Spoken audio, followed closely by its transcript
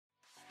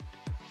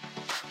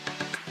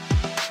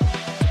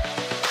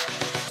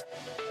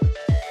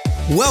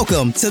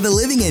Welcome to the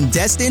Living in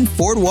Destin,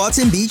 Fort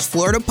Walton Beach,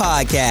 Florida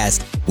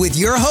podcast with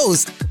your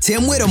host,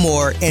 Tim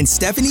Whittemore and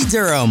Stephanie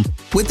Durham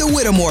with the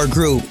Whittemore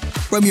Group.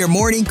 From your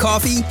morning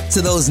coffee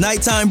to those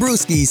nighttime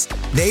brewskis,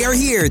 they are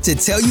here to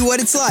tell you what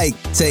it's like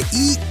to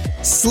eat,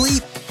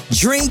 sleep,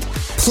 drink,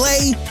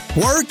 play,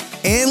 work,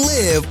 and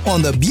live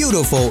on the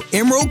beautiful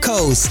Emerald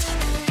Coast.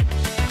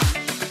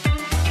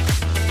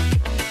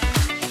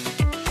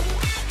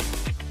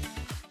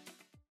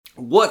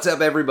 What's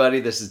up, everybody?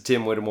 This is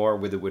Tim Whittemore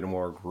with the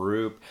Whittemore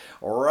Group,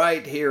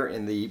 right here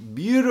in the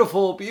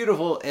beautiful,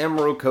 beautiful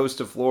Emerald Coast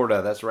of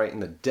Florida. That's right,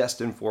 in the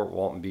Destin, Fort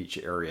Walton Beach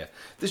area.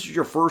 If this is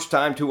your first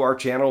time to our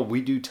channel,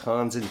 we do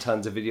tons and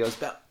tons of videos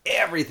about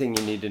everything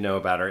you need to know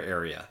about our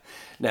area.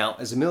 Now,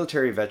 as a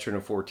military veteran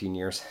of 14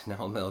 years,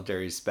 now a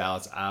military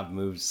spouse, I've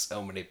moved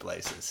so many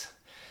places.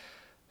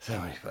 So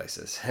many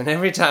places. And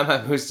every time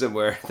I move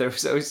somewhere,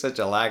 there's always such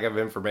a lack of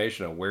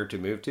information on where to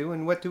move to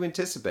and what to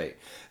anticipate.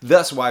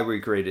 That's why we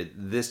created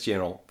this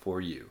channel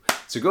for you.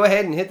 So go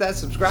ahead and hit that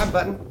subscribe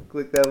button.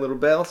 Click that little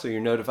bell so you're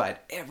notified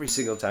every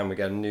single time we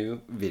got a new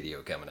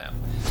video coming out.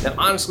 Now,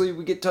 honestly,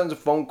 we get tons of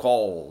phone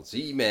calls,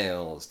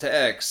 emails,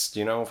 texts,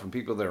 from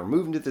people that are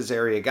moving to this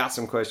area, got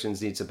some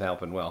questions, need some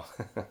help, and well,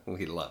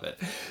 we love it.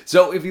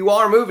 So if you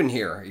are moving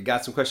here, you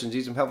got some questions,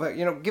 need some help,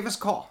 give us a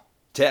call,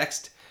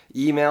 text,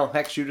 email,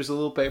 heck, shoot us a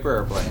little paper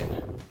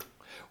airplane.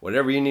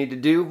 Whatever you need to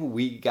do,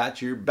 we got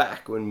your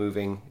back when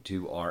moving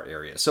to our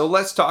area. So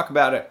let's talk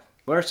about it.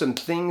 What are some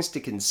things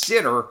to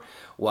consider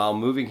while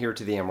moving here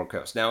to the Emerald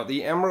Coast? Now,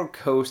 the Emerald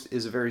Coast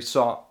is a very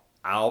sought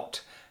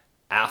out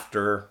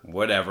after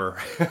whatever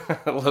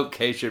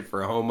location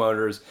for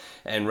homeowners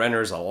and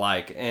renters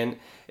alike. And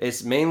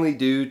it's mainly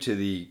due to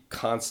the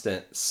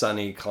constant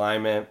sunny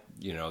climate,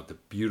 the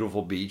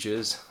beautiful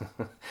beaches,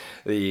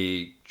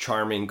 the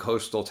charming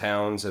coastal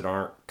towns that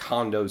aren't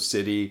condo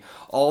city.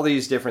 All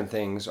these different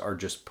things are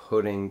just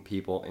putting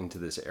people into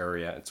this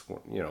area. It's,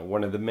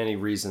 one of the many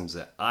reasons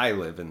that I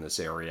live in this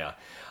area.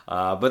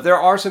 But there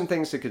are some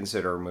things to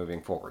consider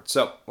moving forward.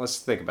 So let's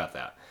think about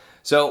that.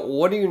 So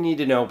what do you need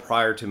to know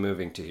prior to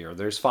moving to here?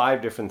 There's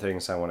 5 different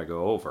things I want to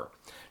go over.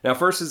 Now,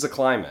 first is the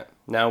climate.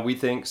 Now, we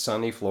think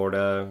sunny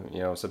Florida,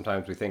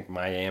 sometimes we think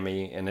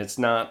Miami, and it's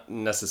not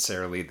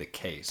necessarily the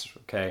case,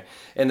 okay?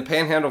 In the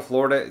Panhandle of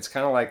Florida, it's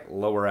kind of like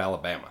lower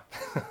Alabama,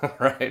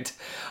 right?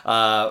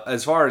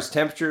 As far as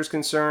temperature is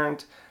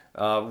concerned,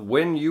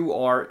 when you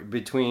are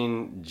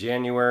between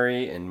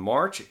January and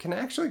March, it can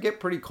actually get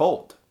pretty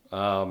cold.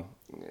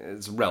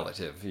 It's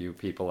relative. You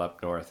people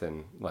up north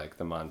in like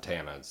the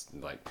Montanas,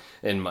 like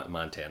in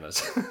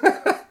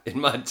Montanas,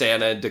 in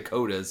Montana and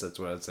Dakotas. That's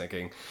what I was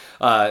thinking.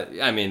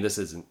 This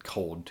isn't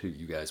cold to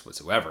you guys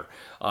whatsoever.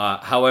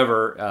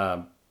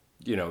 However,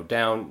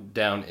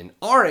 down in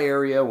our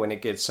area, when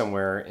it gets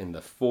somewhere in the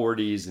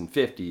 40s and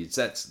 50s,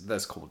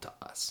 that's cold to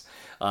us.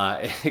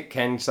 It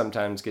can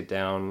sometimes get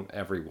down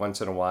every once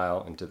in a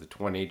while into the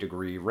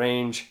 20-degree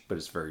range, but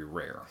it's very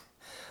rare.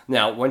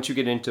 Now, once you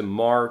get into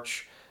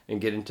March and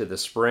get into the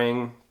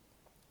spring,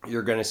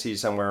 you're going to see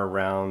somewhere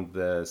around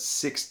the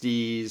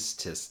 60s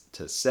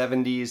to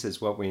 70s is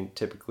what we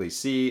typically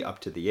see, up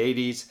to the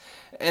 80s.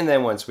 And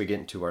then once we get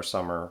into our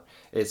summer,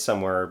 it's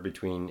somewhere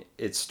between,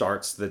 it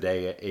starts the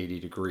day at 80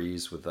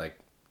 degrees with like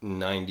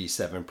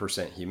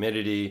 97%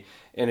 humidity,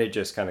 and it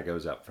just kind of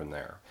goes up from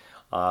there.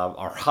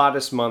 Our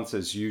hottest month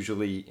is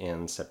usually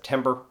in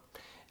September,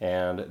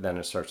 and then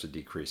it starts to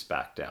decrease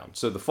back down.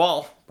 So the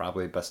fall,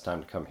 probably the best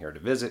time to come here to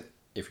visit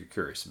if you're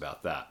curious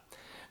about that.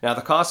 Now,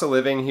 the cost of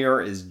living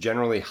here is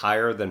generally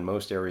higher than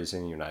most areas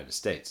in the United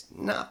States.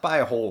 Not by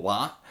a whole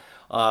lot,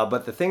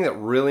 but the thing that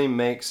really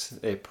makes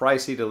it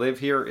pricey to live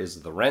here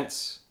is the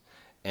rents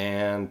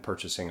and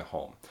purchasing a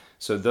home.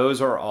 So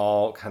those are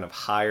all kind of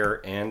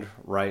higher end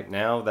right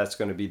now. That's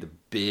going to be the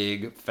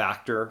big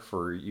factor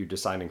for you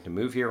deciding to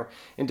move here.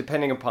 And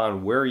depending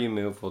upon where you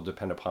move will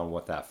depend upon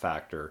what that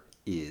factor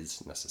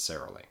is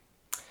necessarily.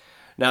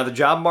 Now, the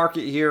job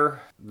market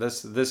here,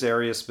 this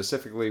area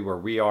specifically where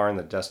we are in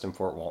the Destin,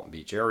 Fort Walton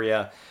Beach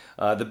area,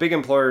 the big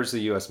employers, the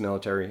U.S.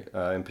 military,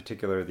 in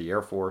particular the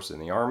Air Force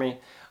and the Army.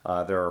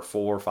 There are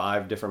 4 or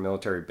 5 different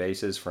military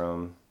bases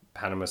from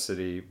Panama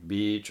City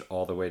Beach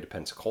all the way to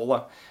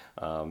Pensacola.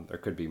 There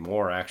could be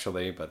more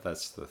actually, but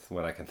that's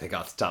what I can think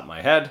off the top of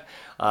my head.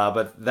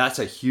 But that's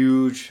a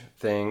huge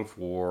thing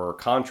for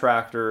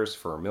contractors,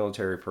 for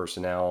military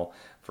personnel,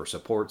 for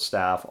support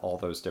staff, all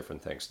those different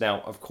things.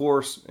 Now, of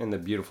course, in the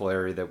beautiful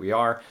area that we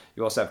are,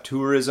 you also have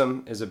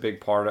tourism is a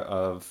big part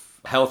of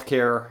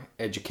healthcare,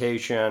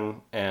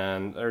 education,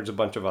 and there's a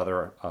bunch of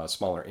other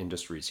smaller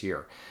industries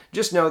here.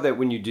 Just know that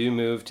when you do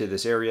move to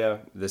this area,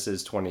 this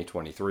is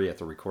 2023 at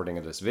the recording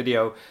of this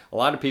video, a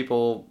lot of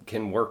people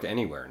can work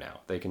anywhere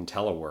now. They can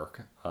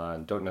telework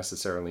and don't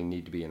necessarily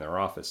need to be in their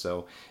office.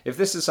 So if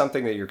this is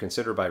something that you're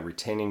considered by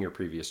retaining your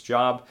previous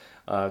job,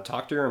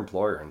 talk to your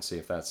employer and see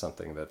if that's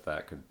something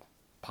that could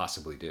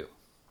possibly do.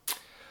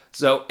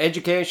 So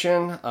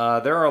education,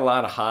 there are a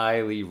lot of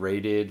highly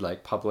rated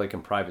like public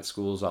and private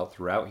schools all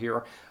throughout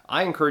here.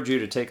 I encourage you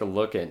to take a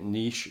look at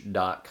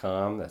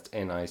niche.com, that's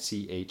NICHE.com,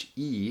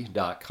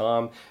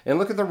 and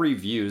look at the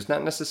reviews,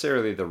 not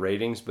necessarily the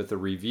ratings, but the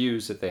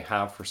reviews that they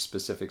have for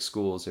specific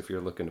schools if you're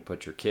looking to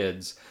put your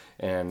kids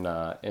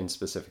in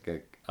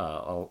specific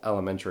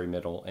elementary,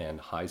 middle,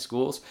 and high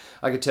schools.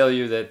 I could tell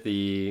you that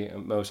the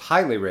most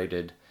highly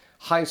rated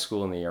high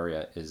school in the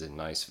area is in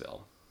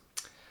Niceville.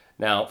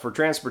 Now, for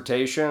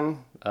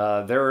transportation,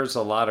 there's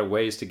a lot of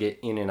ways to get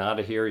in and out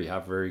of here. You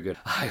have very good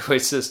highway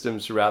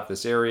systems throughout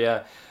this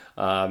area.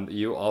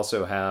 You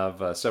also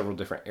have several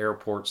different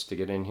airports to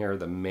get in here.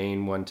 The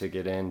main one to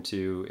get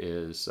into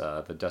is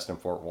the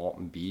Destin-Fort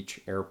Walton Beach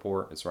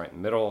Airport. It's right in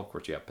the middle. Of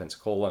course, you have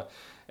Pensacola,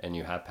 and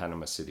you have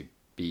Panama City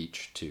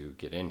Beach to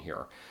get in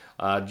here.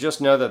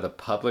 Just know that the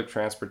public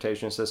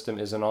transportation system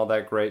isn't all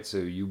that great, so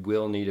you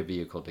will need a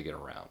vehicle to get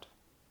around.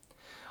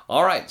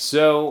 All right,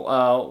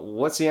 so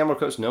what's the Emerald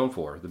Coast known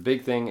for? The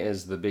big thing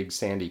is the big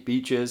sandy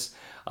beaches.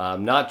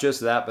 Not just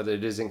that, but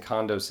it isn't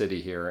Condo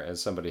City here,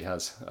 as somebody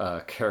has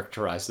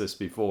characterized this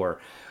before.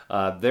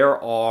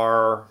 There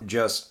are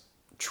just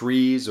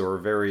trees or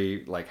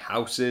very like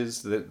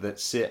houses that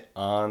sit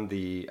on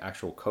the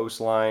actual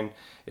coastline.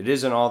 It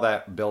isn't all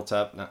that built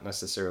up, not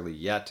necessarily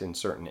yet in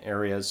certain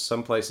areas.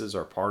 Some places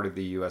are part of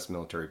the U.S.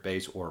 military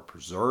base or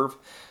preserve,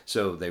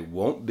 so they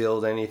won't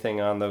build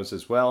anything on those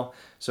as well.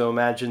 So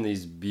imagine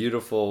these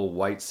beautiful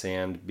white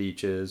sand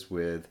beaches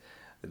with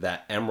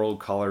that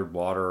emerald colored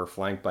water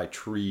flanked by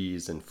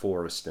trees and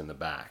forest in the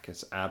back.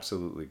 It's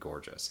absolutely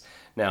gorgeous.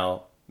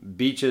 Now,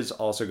 beaches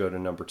also go to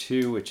number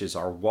 2, which is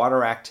our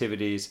water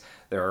activities.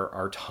 There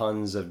are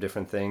tons of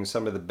different things.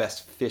 Some of the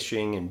best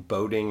fishing and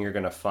boating you're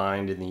going to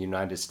find in the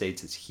United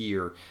States is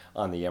here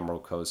on the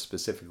Emerald Coast,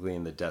 specifically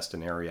in the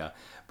Destin area.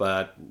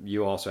 But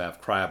you also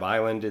have Crab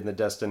Island in the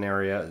Destin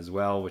area as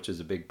well, which is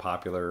a big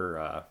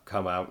popular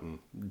come out and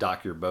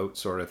dock your boat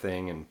sort of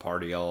thing and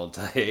party all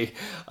day.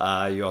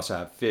 You also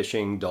have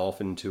fishing,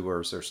 dolphin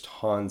tours. There's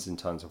tons and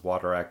tons of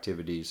water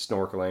activities,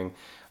 snorkeling.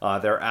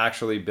 They're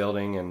actually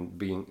building and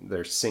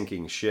they're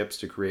sinking ships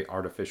to create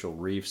artificial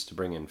reefs to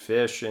bring in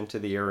fish into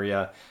the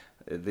area.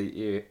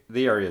 The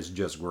area is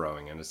just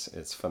growing, and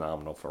it's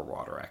phenomenal for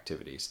water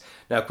activities.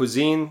 Now,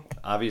 cuisine,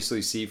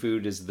 obviously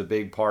seafood is the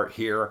big part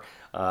here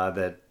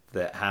that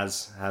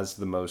has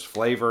the most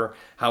flavor.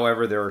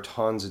 However, there are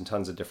tons and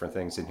tons of different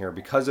things in here.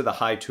 Because of the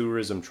high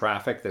tourism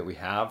traffic that we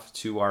have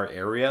to our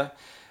area,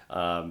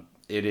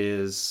 it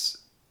is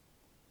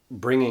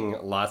bringing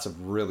lots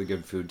of really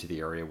good food to the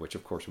area, which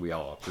of course we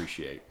all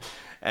appreciate.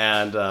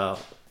 And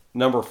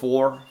number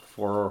 4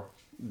 for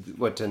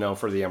what to know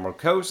for the Emerald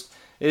Coast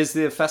is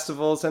the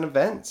festivals and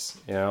events.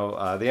 You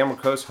know, the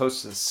Emerald Coast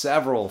hosts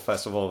several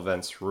festival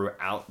events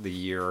throughout the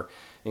year,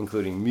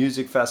 including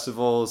music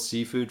festivals,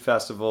 seafood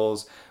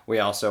festivals. We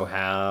also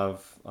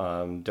have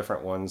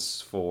different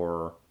ones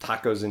for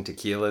tacos and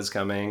tequilas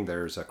coming.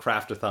 There's a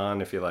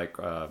craft-a-thon if you like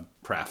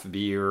craft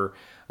beer.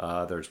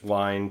 There's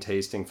wine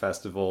tasting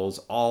festivals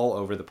all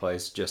over the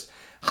place, just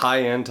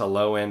high end to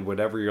low end,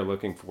 whatever you're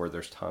looking for.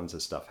 There's tons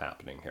of stuff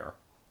happening here.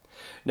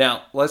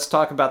 Now, let's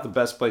talk about the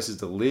best places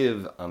to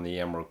live on the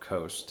Emerald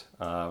Coast.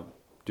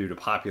 Due to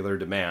popular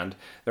demand,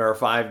 there are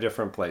 5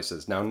 different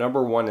places. Now,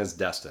 number 1 is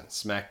Destin,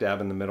 smack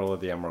dab in the middle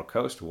of the Emerald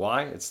Coast.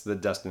 Why? It's the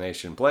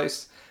destination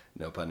place.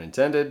 No pun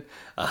intended.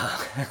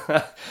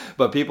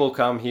 But people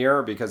come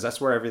here because that's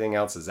where everything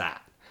else is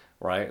at,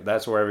 right?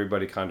 That's where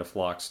everybody kind of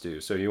flocks to.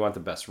 So you want the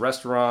best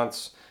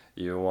restaurants.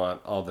 You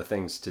want all the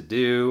things to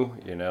do,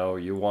 you know,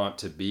 you want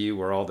to be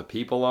where all the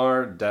people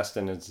are.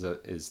 Destin is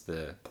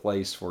the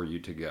place for you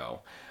to go.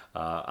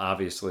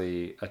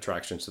 Obviously,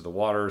 attractions to the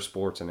water,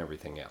 sports, and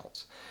everything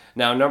else.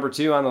 Now, number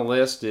 2 on the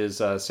list is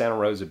Santa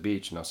Rosa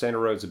Beach. Now, Santa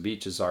Rosa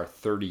Beach is our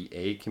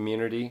 30A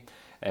community,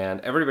 and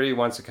everybody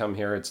wants to come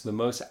here. It's the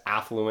most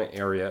affluent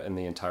area in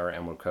the entire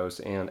Emerald Coast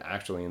and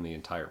actually in the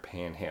entire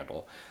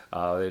Panhandle.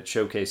 It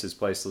showcases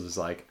places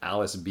like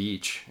Alice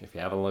Beach. If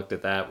you haven't looked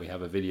at that, we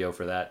have a video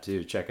for that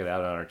too. Check it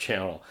out on our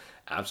channel.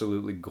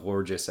 Absolutely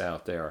gorgeous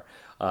out there.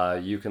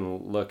 You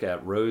can look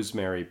at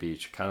Rosemary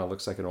Beach. Kind of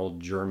looks like an old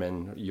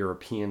German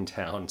European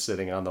town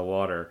sitting on the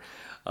water.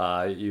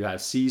 You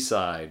have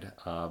Seaside,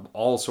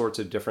 all sorts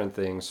of different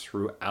things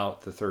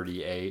throughout the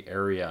 30A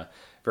area.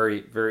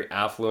 Very, very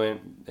affluent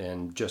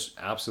and just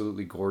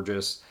absolutely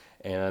gorgeous.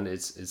 And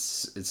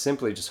it's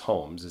simply just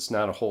homes. It's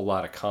not a whole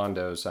lot of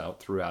condos out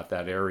throughout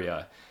that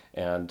area.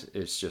 And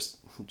it's just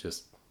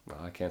well,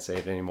 I can't say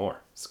it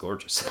anymore. It's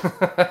gorgeous.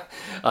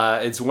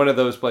 It's one of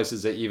those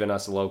places that even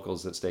us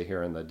locals that stay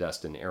here in the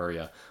Destin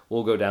area,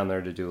 we'll go down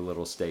there to do a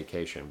little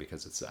staycation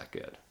because it's that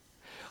good.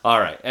 All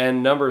right,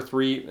 and number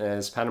 3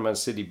 is Panama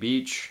City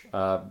Beach.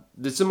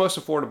 It's the most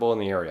affordable in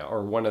the area,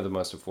 or one of the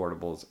most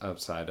affordable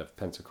outside of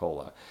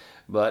Pensacola.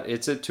 But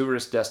it's a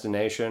tourist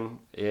destination.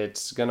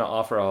 It's going to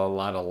offer a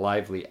lot of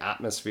lively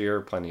atmosphere,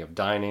 plenty of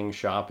dining,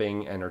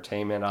 shopping,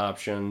 entertainment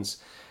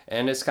options.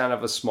 And it's kind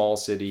of a small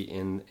city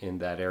in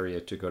that area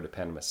to go to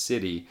Panama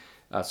City,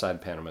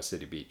 outside Panama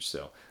City Beach.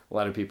 So a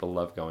lot of people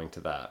love going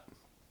to that.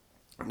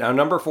 Now,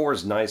 number 4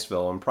 is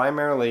Niceville, and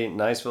primarily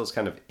Niceville is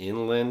kind of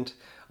inland,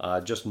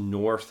 just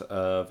north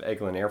of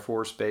Eglin Air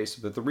Force Base.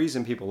 But the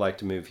reason people like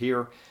to move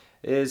here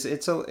is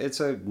it's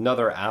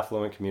another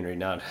affluent community,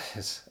 not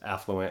as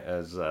affluent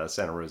as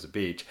Santa Rosa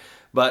Beach,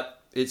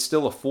 but it's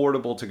still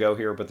affordable to go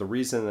here. But the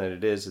reason that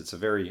it is, it's a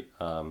very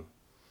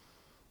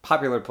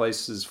popular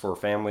places for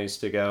families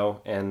to go,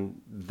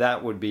 and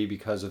that would be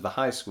because of the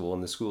high school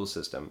and the school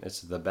system. It's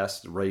the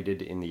best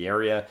rated in the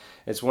area.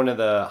 It's one of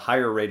the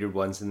higher rated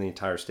ones in the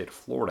entire state of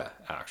Florida,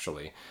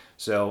 actually.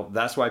 So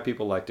that's why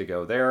people like to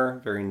go there.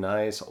 Very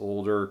nice,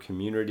 older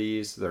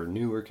communities. There are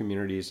newer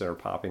communities that are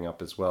popping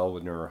up as well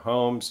with newer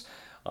homes,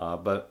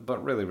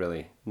 but really,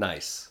 really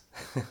nice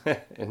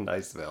in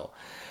Niceville.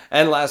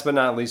 And last but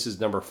not least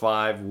is number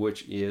 5,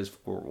 which is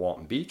Fort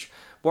Walton Beach.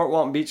 Fort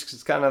Walton Beach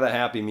is kind of the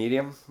happy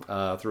medium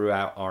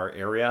throughout our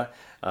area.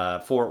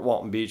 Fort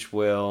Walton Beach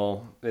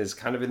is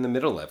kind of in the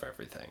middle of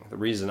everything. The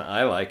reason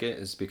I like it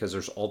is because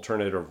there's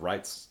alternative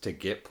routes to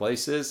get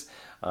places,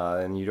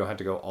 and you don't have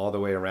to go all the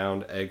way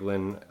around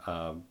Eglin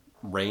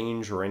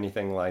Range or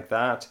anything like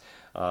that.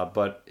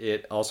 But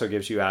it also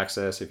gives you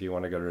access if you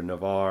want to go to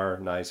Navarre,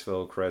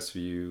 Niceville,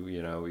 Crestview.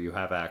 You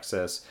have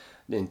access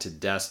into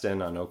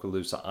Destin on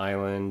Okaloosa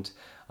Island.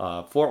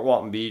 Fort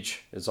Walton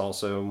Beach is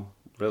also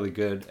really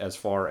good as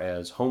far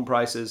as home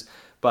prices,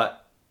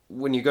 but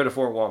when you go to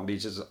Fort Walton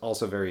Beach, it's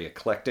also very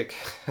eclectic.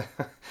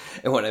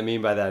 And what I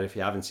mean by that, if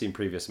you haven't seen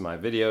previous of my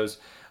videos,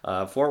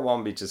 Fort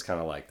Walton Beach is kind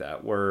of like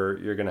that, where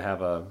you're going to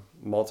have a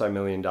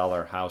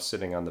multi-million-dollar house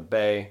sitting on the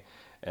bay,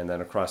 and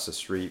then across the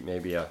street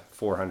maybe a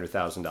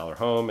 $400,000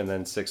 home, and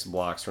then 6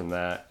 blocks from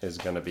that is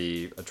going to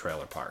be a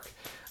trailer park.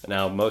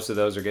 Now, most of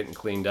those are getting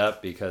cleaned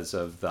up because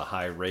of the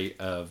high rate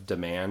of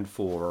demand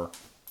for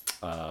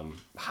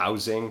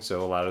housing.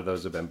 So a lot of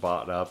those have been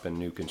bought up and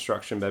new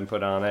construction been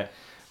put on it,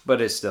 but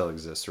it still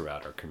exists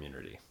throughout our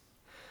community.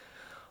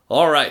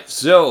 All right,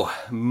 so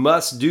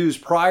must-dos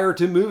prior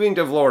to moving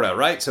to Florida,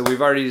 right? So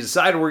we've already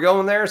decided we're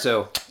going there,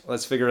 so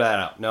let's figure that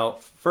out. Now,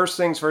 first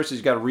things first is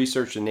you got to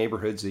research the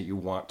neighborhoods that you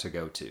want to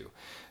go to.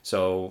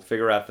 So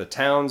figure out the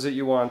towns that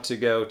you want to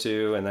go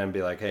to, and then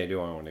be like, hey, do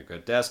I want to go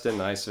to Destin,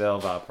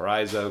 Niceville,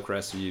 Valparaiso,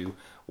 Crestview,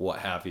 what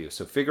have you.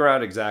 So figure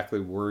out exactly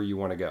where you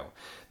want to go.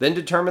 Then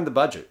determine the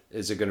budget.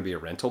 Is it going to be a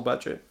rental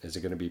budget? Is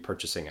it going to be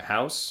purchasing a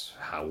house?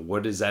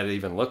 What does that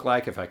even look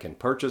like if I can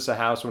purchase a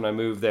house when I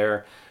move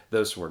there?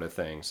 Those sort of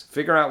things.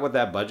 Figure out what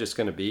that budget's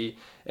going to be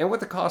and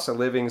what the cost of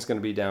living is going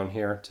to be down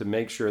here to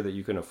make sure that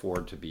you can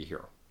afford to be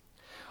here.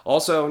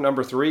 Also,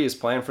 number 3 is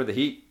plan for the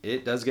heat.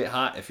 It does get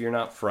hot if you're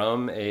not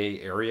from an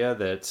area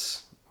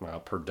that's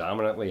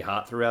predominantly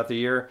hot throughout the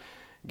year.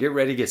 Get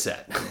ready, get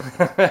set,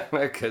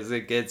 because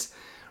it gets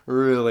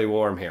really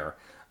warm here.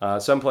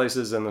 Some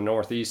places in the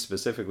Northeast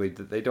specifically,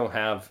 they don't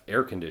have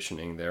air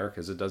conditioning there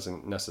because it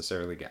doesn't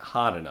necessarily get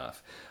hot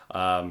enough.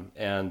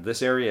 And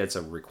this area, it's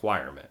a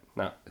requirement.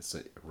 Not it's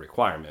a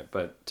requirement,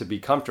 but to be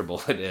comfortable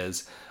it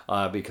is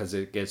because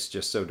it gets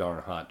just so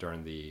darn hot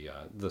during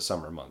the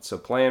summer months. So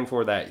plan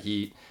for that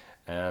heat,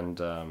 and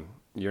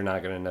you're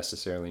not going to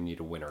necessarily need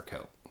a winter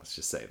coat. Let's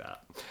just say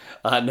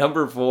that.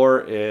 Number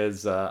 4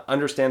 is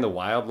understand the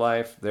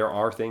wildlife. There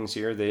are things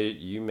here that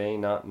you may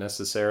not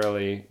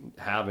necessarily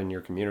have in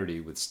your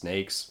community with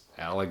snakes,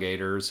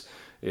 alligators,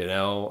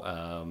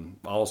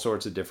 all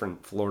sorts of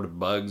different Florida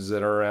bugs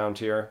that are around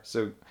here.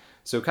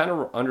 So kind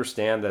of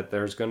understand that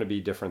there's going to be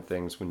different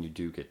things when you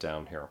do get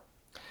down here.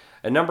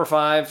 And number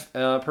 5,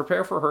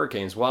 prepare for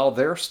hurricanes. While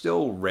they're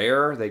still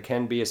rare, they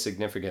can be a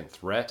significant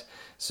threat.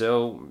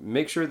 So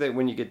make sure that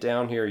when you get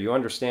down here, you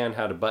understand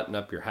how to button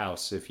up your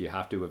house if you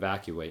have to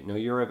evacuate. Know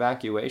your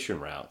evacuation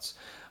routes.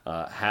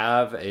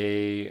 Have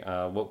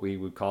what we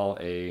would call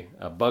a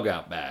bug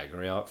out bag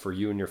for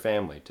you and your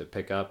family to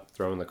pick up,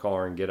 throw in the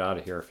car, and get out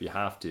of here if you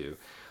have to.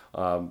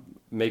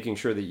 Making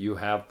sure that you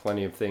have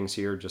plenty of things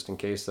here just in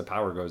case the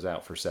power goes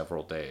out for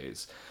several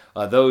days.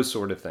 Those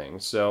sort of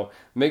things. So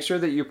make sure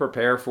that you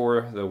prepare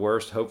for the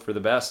worst, hope for the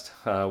best.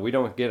 We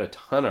don't get a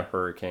ton of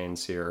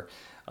hurricanes here,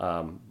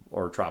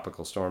 or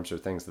tropical storms or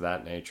things of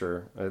that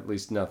nature, at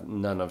least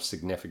none of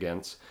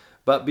significance.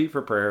 But be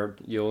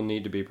prepared. You'll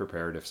need to be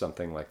prepared if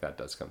something like that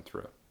does come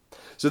through.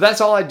 So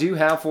that's all I do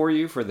have for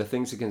you for the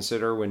things to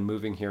consider when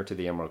moving here to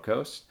the Emerald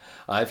Coast.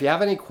 If you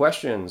have any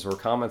questions or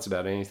comments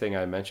about anything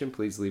I mentioned,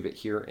 please leave it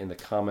here in the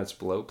comments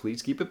below.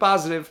 Please keep it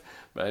positive,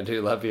 but I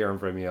do love hearing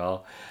from you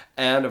all.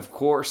 And of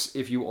course,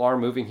 if you are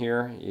moving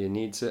here,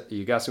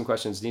 you got some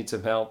questions, need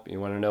some help, you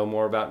want to know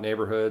more about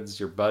neighborhoods,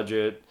 your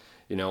budget,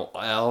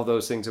 all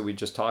those things that we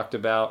just talked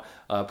about,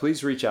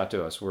 please reach out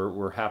to us.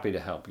 We're happy to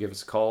help. Give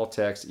us a call,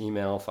 text,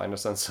 email, find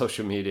us on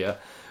social media.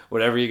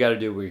 Whatever you got to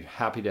do, we're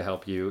happy to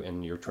help you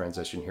in your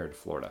transition here to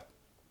Florida.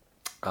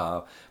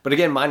 But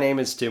again, my name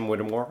is Tim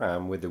Whittemore.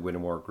 I'm with the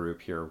Whittemore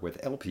Group here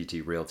with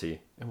LPT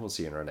Realty, and we'll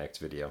see you in our next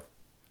video.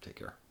 Take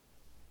care.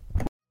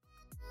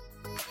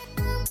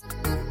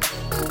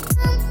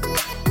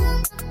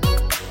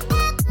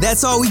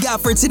 That's all we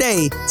got for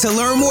today. To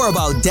learn more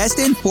about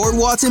Destin, Fort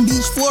Walton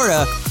Beach,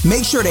 Florida,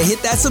 make sure to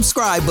hit that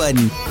subscribe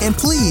button and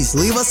please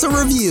leave us a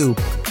review.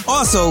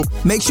 Also,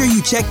 make sure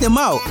you check them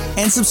out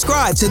and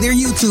subscribe to their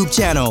YouTube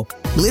channel,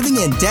 Living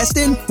in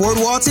Destin, Fort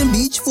Walton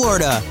Beach,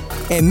 Florida.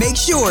 And make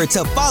sure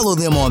to follow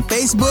them on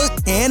Facebook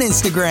and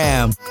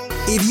Instagram.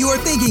 If you are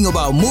thinking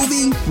about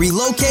moving,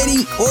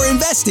 relocating, or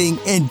investing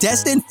in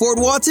Destin, Fort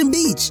Walton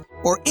Beach,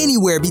 or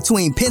anywhere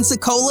between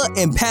Pensacola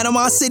and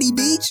Panama City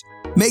Beach,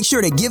 make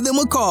sure to give them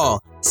a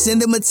call,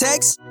 send them a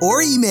text,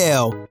 or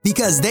email,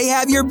 because they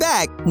have your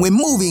back when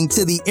moving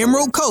to the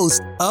Emerald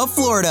Coast of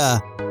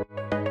Florida.